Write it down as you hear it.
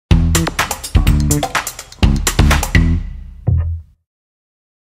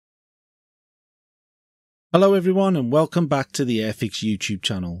Hello everyone and welcome back to the Airfix YouTube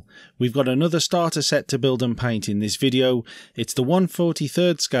channel. We've got another starter set to build and paint in this video. It's the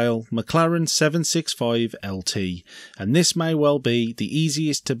 1/43rd scale McLaren 765LT, and this may well be the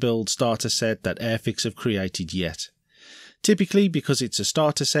easiest to build starter set that Airfix have created yet. Typically, because it's a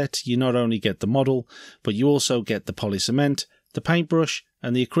starter set, you not only get the model, but you also get the polycement, the paintbrush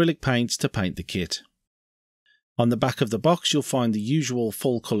and the acrylic paints to paint the kit. On the back of the box you'll find the usual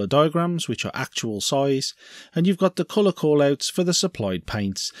full colour diagrams, which are actual size, and you've got the colour callouts for the supplied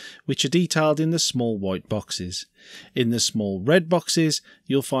paints, which are detailed in the small white boxes. In the small red boxes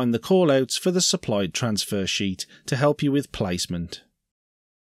you'll find the callouts for the supplied transfer sheet to help you with placement.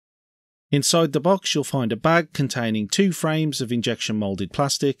 Inside the box you'll find a bag containing 2 frames of injection moulded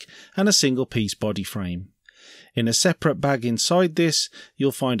plastic and a single piece body frame. In a separate bag inside this,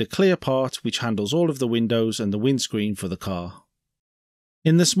 you'll find a clear part which handles all of the windows and the windscreen for the car.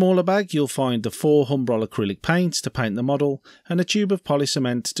 In the smaller bag you'll find the 4 Humbrol acrylic paints to paint the model and a tube of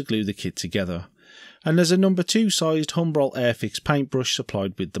polycement to glue the kit together. And there's a number 2 sized Humbrol Airfix paintbrush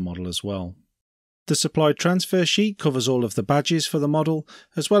supplied with the model as well. The supplied transfer sheet covers all of the badges for the model,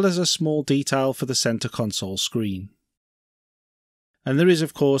 as well as a small detail for the centre console screen. And there is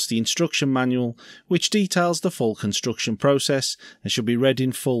of course the instruction manual, which details the full construction process and should be read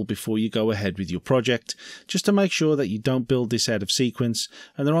in full before you go ahead with your project, just to make sure that you don't build this out of sequence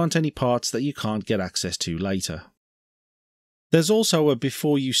and there aren't any parts that you can't get access to later. There's also a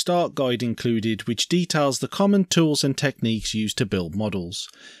before you start guide included, which details the common tools and techniques used to build models.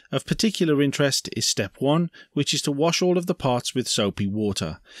 Of particular interest is step 1, which is to wash all of the parts with soapy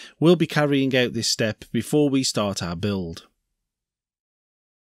water. We'll be carrying out this step before we start our build.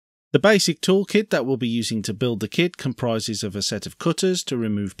 The basic toolkit that we'll be using to build the kit comprises of a set of cutters to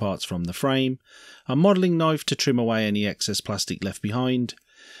remove parts from the frame, a modelling knife to trim away any excess plastic left behind,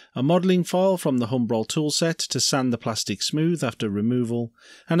 a modelling file from the Humbrol toolset to sand the plastic smooth after removal,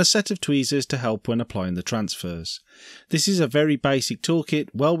 and a set of tweezers to help when applying the transfers. This is a very basic toolkit,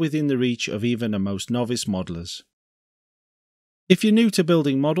 well within the reach of even the most novice modellers. If you're new to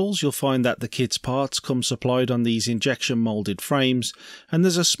building models, you'll find that the kit's parts come supplied on these injection moulded frames, and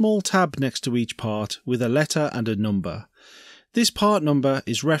there's a small tab next to each part with a letter and a number. This part number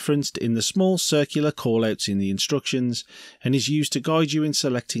is referenced in the small circular callouts in the instructions and is used to guide you in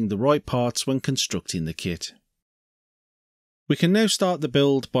selecting the right parts when constructing the kit. We can now start the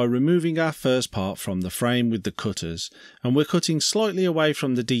build by removing our first part from the frame with the cutters, and we're cutting slightly away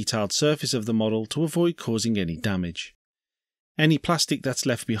from the detailed surface of the model to avoid causing any damage. Any plastic that's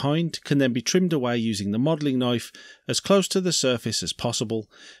left behind can then be trimmed away using the modelling knife as close to the surface as possible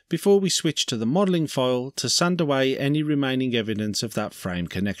before we switch to the modelling file to sand away any remaining evidence of that frame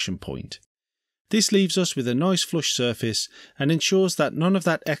connection point. This leaves us with a nice flush surface and ensures that none of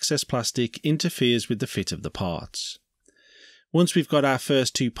that excess plastic interferes with the fit of the parts. Once we've got our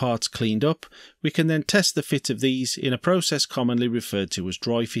first 2 parts cleaned up, we can then test the fit of these in a process commonly referred to as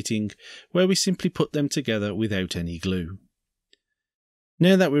dry fitting, where we simply put them together without any glue.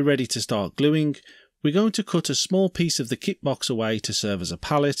 Now that we're ready to start gluing, we're going to cut a small piece of the kit box away to serve as a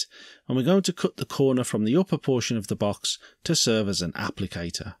pallet, and we're going to cut the corner from the upper portion of the box to serve as an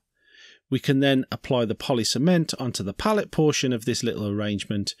applicator. We can then apply the polycement onto the pallet portion of this little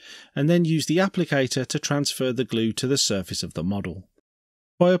arrangement, and then use the applicator to transfer the glue to the surface of the model.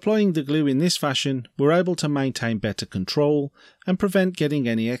 By applying the glue in this fashion, we're able to maintain better control and prevent getting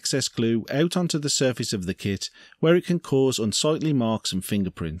any excess glue out onto the surface of the kit where it can cause unsightly marks and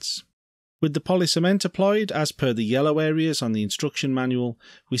fingerprints. With the polycement applied as per the yellow areas on the instruction manual,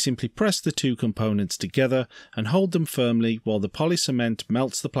 we simply press the 2 components together and hold them firmly while the polycement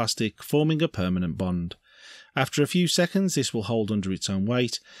melts the plastic, forming a permanent bond. After a few seconds this will hold under its own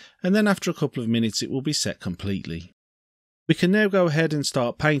weight, and then after a couple of minutes it will be set completely. We can now go ahead and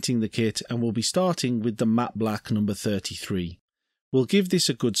start painting the kit, and we'll be starting with the matte black number 33. We'll give this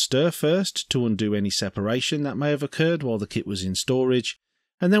a good stir first to undo any separation that may have occurred while the kit was in storage,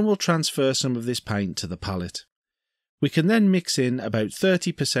 and then we'll transfer some of this paint to the palette. We can then mix in about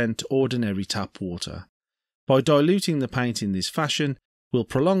 30% ordinary tap water. By diluting the paint in this fashion, we'll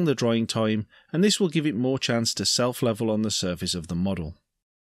prolong the drying time, and this will give it more chance to self-level on the surface of the model.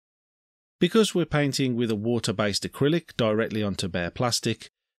 Because we're painting with a water-based acrylic directly onto bare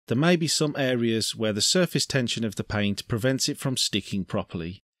plastic, there may be some areas where the surface tension of the paint prevents it from sticking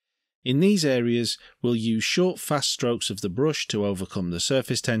properly. In these areas, we'll use short, fast strokes of the brush to overcome the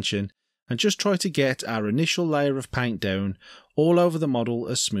surface tension and just try to get our initial layer of paint down all over the model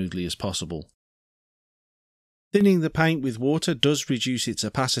as smoothly as possible. Thinning the paint with water does reduce its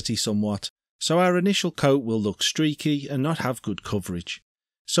opacity somewhat, So our initial coat will look streaky and not have good coverage.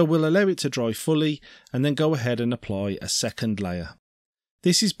 So we'll allow it to dry fully and then go ahead and apply a second layer.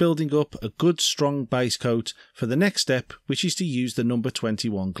 This is building up a good strong base coat for the next step, which is to use the number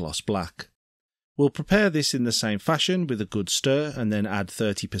 21 gloss black. We'll prepare this in the same fashion with a good stir and then add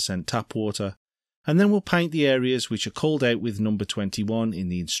 30% tap water, and then we'll paint the areas which are called out with number 21 in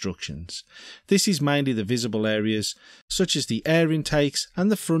the instructions. This is mainly the visible areas, such as the air intakes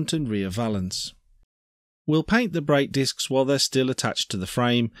and the front and rear valance. We'll paint the brake discs while they're still attached to the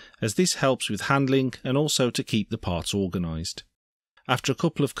frame, as this helps with handling and also to keep the parts organised. After a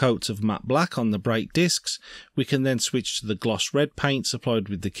couple of coats of matte black on the brake discs, we can then switch to the gloss red paint supplied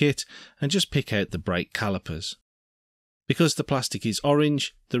with the kit and just pick out the brake calipers. Because the plastic is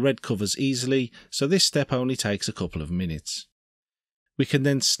orange, the red covers easily, so this step only takes a couple of minutes. We can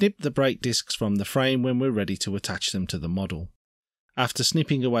then snip the brake discs from the frame when we're ready to attach them to the model. After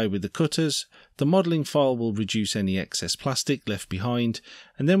snipping away with the cutters, the modelling file will reduce any excess plastic left behind,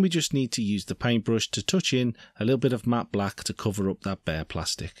 and then we just need to use the paintbrush to touch in a little bit of matte black to cover up that bare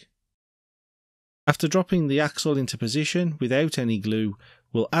plastic. After dropping the axle into position without any glue,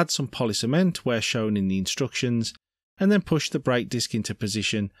 we'll add some polycement where shown in the instructions, and then push the brake disc into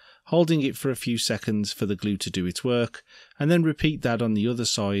position, holding it for a few seconds for the glue to do its work, and then repeat that on the other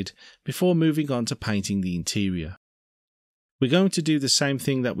side before moving on to painting the interior. We're going to do the same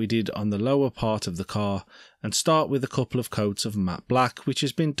thing that we did on the lower part of the car and start with a couple of coats of matte black which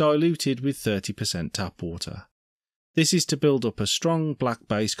has been diluted with 30% tap water. This is to build up a strong black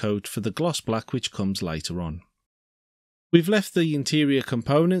base coat for the gloss black which comes later on. We've left the interior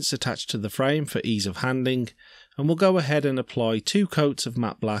components attached to the frame for ease of handling, and we'll go ahead and apply 2 coats of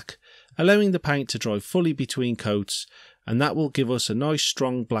matte black, allowing the paint to dry fully between coats, and that will give us a nice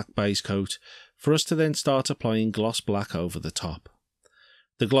strong black base coat for us to then start applying gloss black over the top.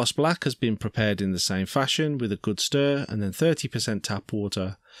 The gloss black has been prepared in the same fashion with a good stir and then 30% tap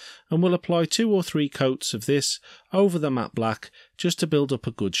water, and we'll apply 2 or 3 coats of this over the matte black just to build up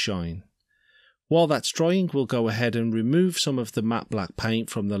a good shine. While that's drying, we'll go ahead and remove some of the matte black paint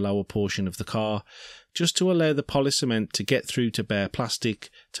from the lower portion of the car just to allow the polycement to get through to bare plastic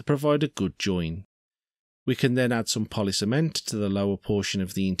to provide a good join. We can then add some polycement to the lower portion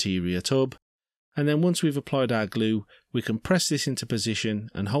of the interior tub, and then once we've applied our glue, we can press this into position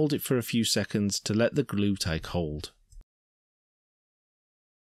and hold it for a few seconds to let the glue take hold.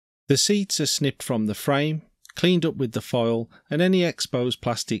 The seats are snipped from the frame, cleaned up with the foil, and any exposed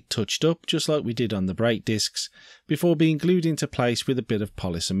plastic touched up just like we did on the brake discs, before being glued into place with a bit of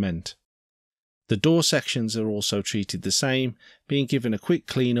polycement. The door sections are also treated the same, being given a quick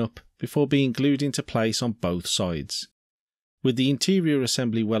clean up before being glued into place on both sides. With the interior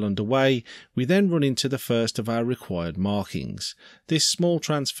assembly well underway, we then run into the first of our required markings. This small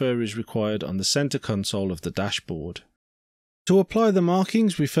transfer is required on the centre console of the dashboard. To apply the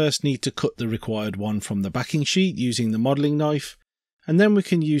markings, we first need to cut the required one from the backing sheet using the modelling knife, and then we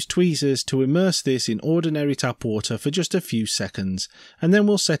can use tweezers to immerse this in ordinary tap water for just a few seconds, and then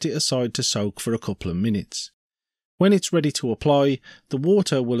we'll set it aside to soak for a couple of minutes. When it's ready to apply, the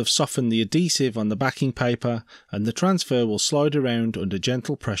water will have softened the adhesive on the backing paper and the transfer will slide around under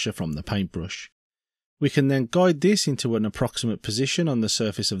gentle pressure from the paintbrush. We can then guide this into an approximate position on the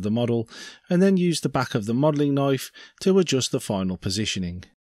surface of the model and then use the back of the modelling knife to adjust the final positioning.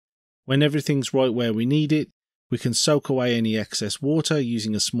 When everything's right where we need it, we can soak away any excess water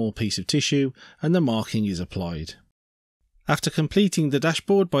using a small piece of tissue and the marking is applied. After completing the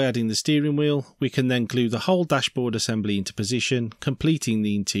dashboard by adding the steering wheel, we can then glue the whole dashboard assembly into position, completing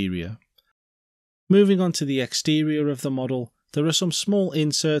the interior. Moving on to the exterior of the model, there are some small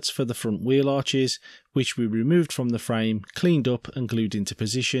inserts for the front wheel arches, which we removed from the frame, cleaned up and glued into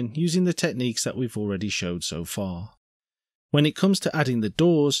position using the techniques that we've already showed so far. When it comes to adding the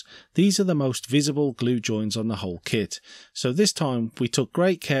doors, these are the most visible glue joins on the whole kit, so this time we took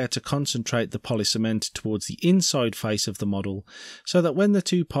great care to concentrate the polycement towards the inside face of the model, so that when the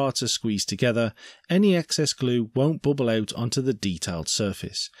two parts are squeezed together, any excess glue won't bubble out onto the detailed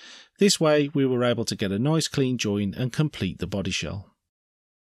surface. This way we were able to get a nice clean join and complete the body shell.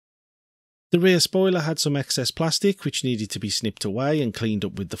 The rear spoiler had some excess plastic which needed to be snipped away and cleaned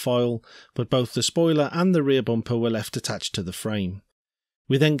up with the file, but both the spoiler and the rear bumper were left attached to the frame.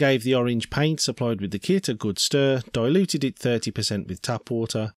 We then gave the orange paint supplied with the kit a good stir, diluted it 30% with tap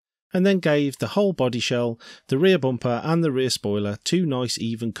water, and then gave the whole body shell, the rear bumper and the rear spoiler 2 nice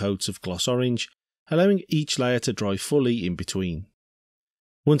even coats of gloss orange, allowing each layer to dry fully in between.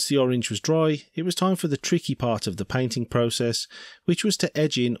 Once the orange was dry, it was time for the tricky part of the painting process, which was to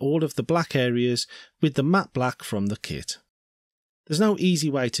edge in all of the black areas with the matte black from the kit. There's no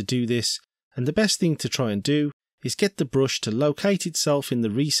easy way to do this, and the best thing to try and do is get the brush to locate itself in the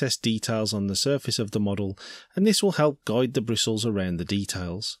recessed details on the surface of the model, and this will help guide the bristles around the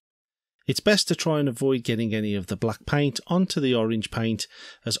details. It's best to try and avoid getting any of the black paint onto the orange paint,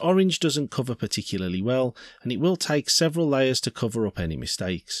 as orange doesn't cover particularly well and it will take several layers to cover up any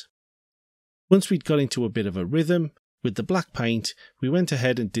mistakes. Once we'd got into a bit of a rhythm with the black paint, we went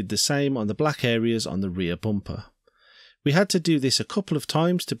ahead and did the same on the black areas on the rear bumper. We had to do this a couple of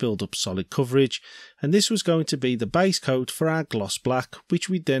times to build up solid coverage, and this was going to be the base coat for our gloss black, which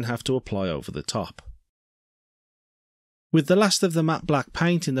we'd then have to apply over the top. With the last of the matte black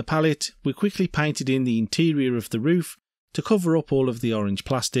paint in the palette, we quickly painted in the interior of the roof to cover up all of the orange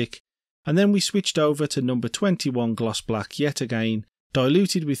plastic, and then we switched over to number 21 gloss black yet again,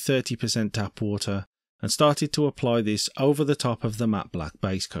 diluted with 30% tap water, and started to apply this over the top of the matte black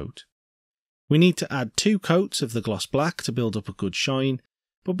base coat. We need to add 2 coats of the gloss black to build up a good shine,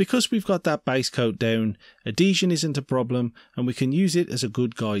 but because we've got that base coat down, adhesion isn't a problem and we can use it as a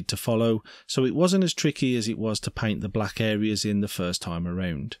good guide to follow, so it wasn't as tricky as it was to paint the black areas in the first time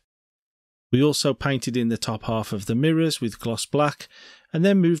around. We also painted in the top half of the mirrors with gloss black and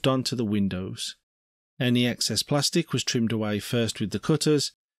then moved on to the windows. Any excess plastic was trimmed away first with the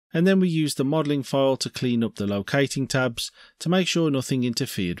cutters, and then we used the modelling file to clean up the locating tabs to make sure nothing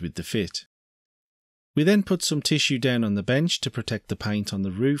interfered with the fit. We then put some tissue down on the bench to protect the paint on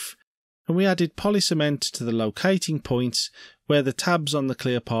the roof, and we added polycement to the locating points where the tabs on the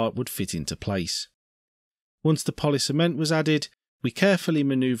clear part would fit into place. Once the polycement was added, we carefully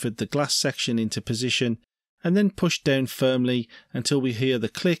manoeuvred the glass section into position and then pushed down firmly until we hear the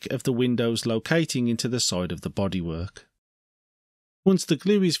click of the windows locating into the side of the bodywork. Once the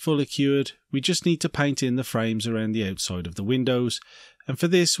glue is fully cured, we just need to paint in the frames around the outside of the windows, and for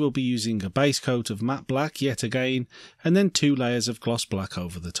this we'll be using a base coat of matte black yet again, and then 2 layers of gloss black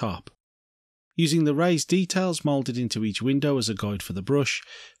over the top. Using the raised details moulded into each window as a guide for the brush,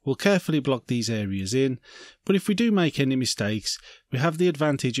 we'll carefully block these areas in, but if we do make any mistakes, we have the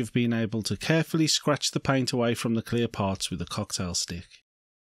advantage of being able to carefully scratch the paint away from the clear parts with a cocktail stick.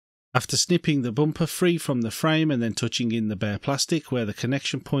 After snipping the bumper free from the frame and then touching in the bare plastic where the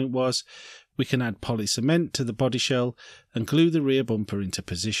connection point was, we can add polycement to the body shell and glue the rear bumper into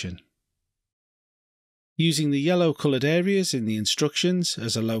position. Using the yellow coloured areas in the instructions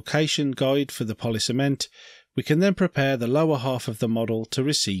as a location guide for the polycement, we can then prepare the lower half of the model to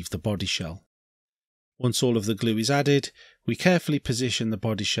receive the body shell. Once all of the glue is added, we carefully position the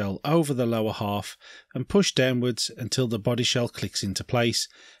body shell over the lower half and push downwards until the body shell clicks into place,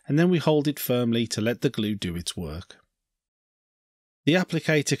 and then we hold it firmly to let the glue do its work. The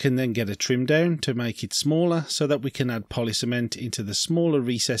applicator can then get a trim down to make it smaller so that we can add polycement into the smaller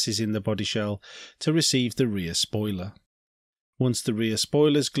recesses in the body shell to receive the rear spoiler. Once the rear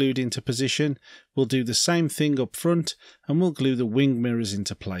spoiler is glued into position, we'll do the same thing up front and we'll glue the wing mirrors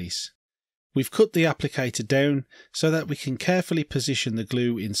into place. We've cut the applicator down so that we can carefully position the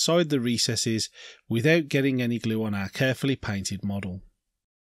glue inside the recesses without getting any glue on our carefully painted model.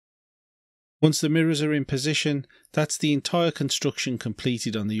 Once the mirrors are in position, that's the entire construction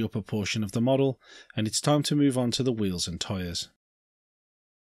completed on the upper portion of the model, and it's time to move on to the wheels and tyres.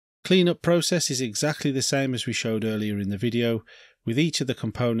 Cleanup process is exactly the same as we showed earlier in the video, with each of the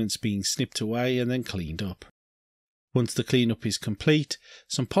components being snipped away and then cleaned up. Once the cleanup is complete,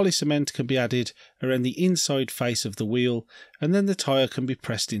 some polycement can be added around the inside face of the wheel, and then the tyre can be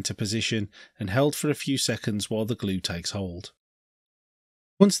pressed into position and held for a few seconds while the glue takes hold.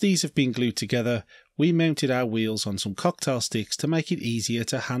 Once these have been glued together, we mounted our wheels on some cocktail sticks to make it easier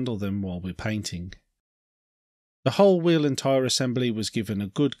to handle them while we're painting. The whole wheel and tyre assembly was given a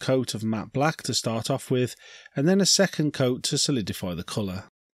good coat of matte black to start off with, and then a second coat to solidify the colour.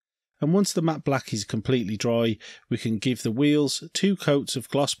 And once the matte black is completely dry, we can give the wheels 2 coats of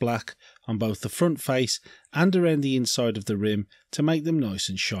gloss black on both the front face and around the inside of the rim to make them nice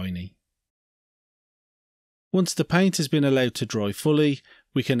and shiny. Once the paint has been allowed to dry fully,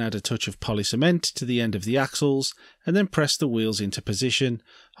 we can add a touch of polycement to the end of the axles and then press the wheels into position,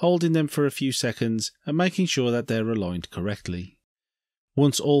 holding them for a few seconds and making sure that they're aligned correctly.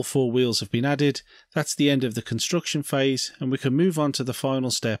 Once all 4 wheels have been added, that's the end of the construction phase, and we can move on to the final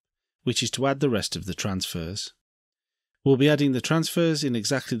step, which is to add the rest of the transfers. We'll be adding the transfers in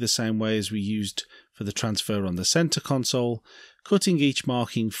exactly the same way as we used for the transfer on the centre console, cutting each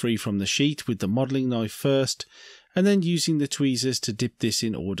marking free from the sheet with the modelling knife first, and then using the tweezers to dip this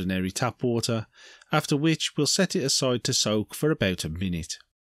in ordinary tap water, after which we'll set it aside to soak for about a minute.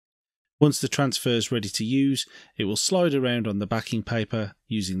 Once the transfer is ready to use, it will slide around on the backing paper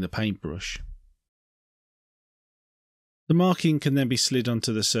using the paintbrush. The marking can then be slid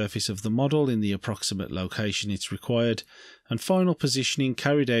onto the surface of the model in the approximate location it's required, and final positioning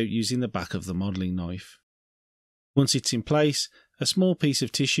carried out using the back of the modelling knife. Once it's in place, a small piece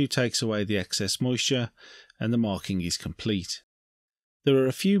of tissue takes away the excess moisture and the marking is complete. There are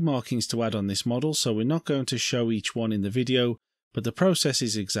a few markings to add on this model, so we're not going to show each one in the video, but the process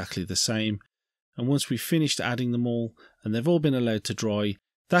is exactly the same, and once we've finished adding them all and they've all been allowed to dry,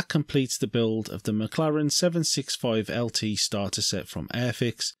 that completes the build of the McLaren 765LT starter set from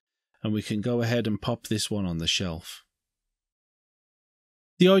Airfix, and we can go ahead and pop this one on the shelf.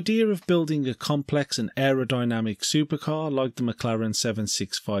 The idea of building a complex and aerodynamic supercar like the McLaren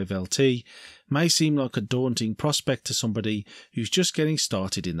 765LT may seem like a daunting prospect to somebody who's just getting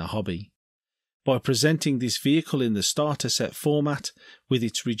started in the hobby. By presenting this vehicle in the starter set format, with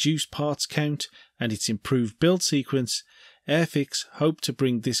its reduced parts count and its improved build sequence, Airfix hope to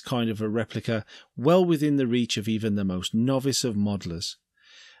bring this kind of a replica well within the reach of even the most novice of modelers.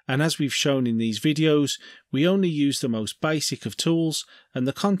 And as we've shown in these videos, we only use the most basic of tools and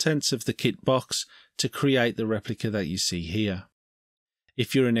the contents of the kit box to create the replica that you see here.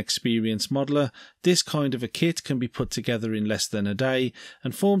 If you're an experienced modeler, this kind of a kit can be put together in less than a day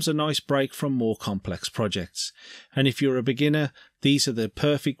and forms a nice break from more complex projects. And if you're a beginner, these are the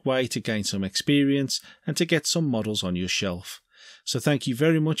perfect way to gain some experience and to get some models on your shelf. So thank you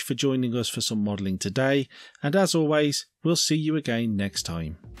very much for joining us for some modelling today, and as always, we'll see you again next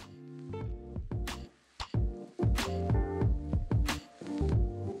time.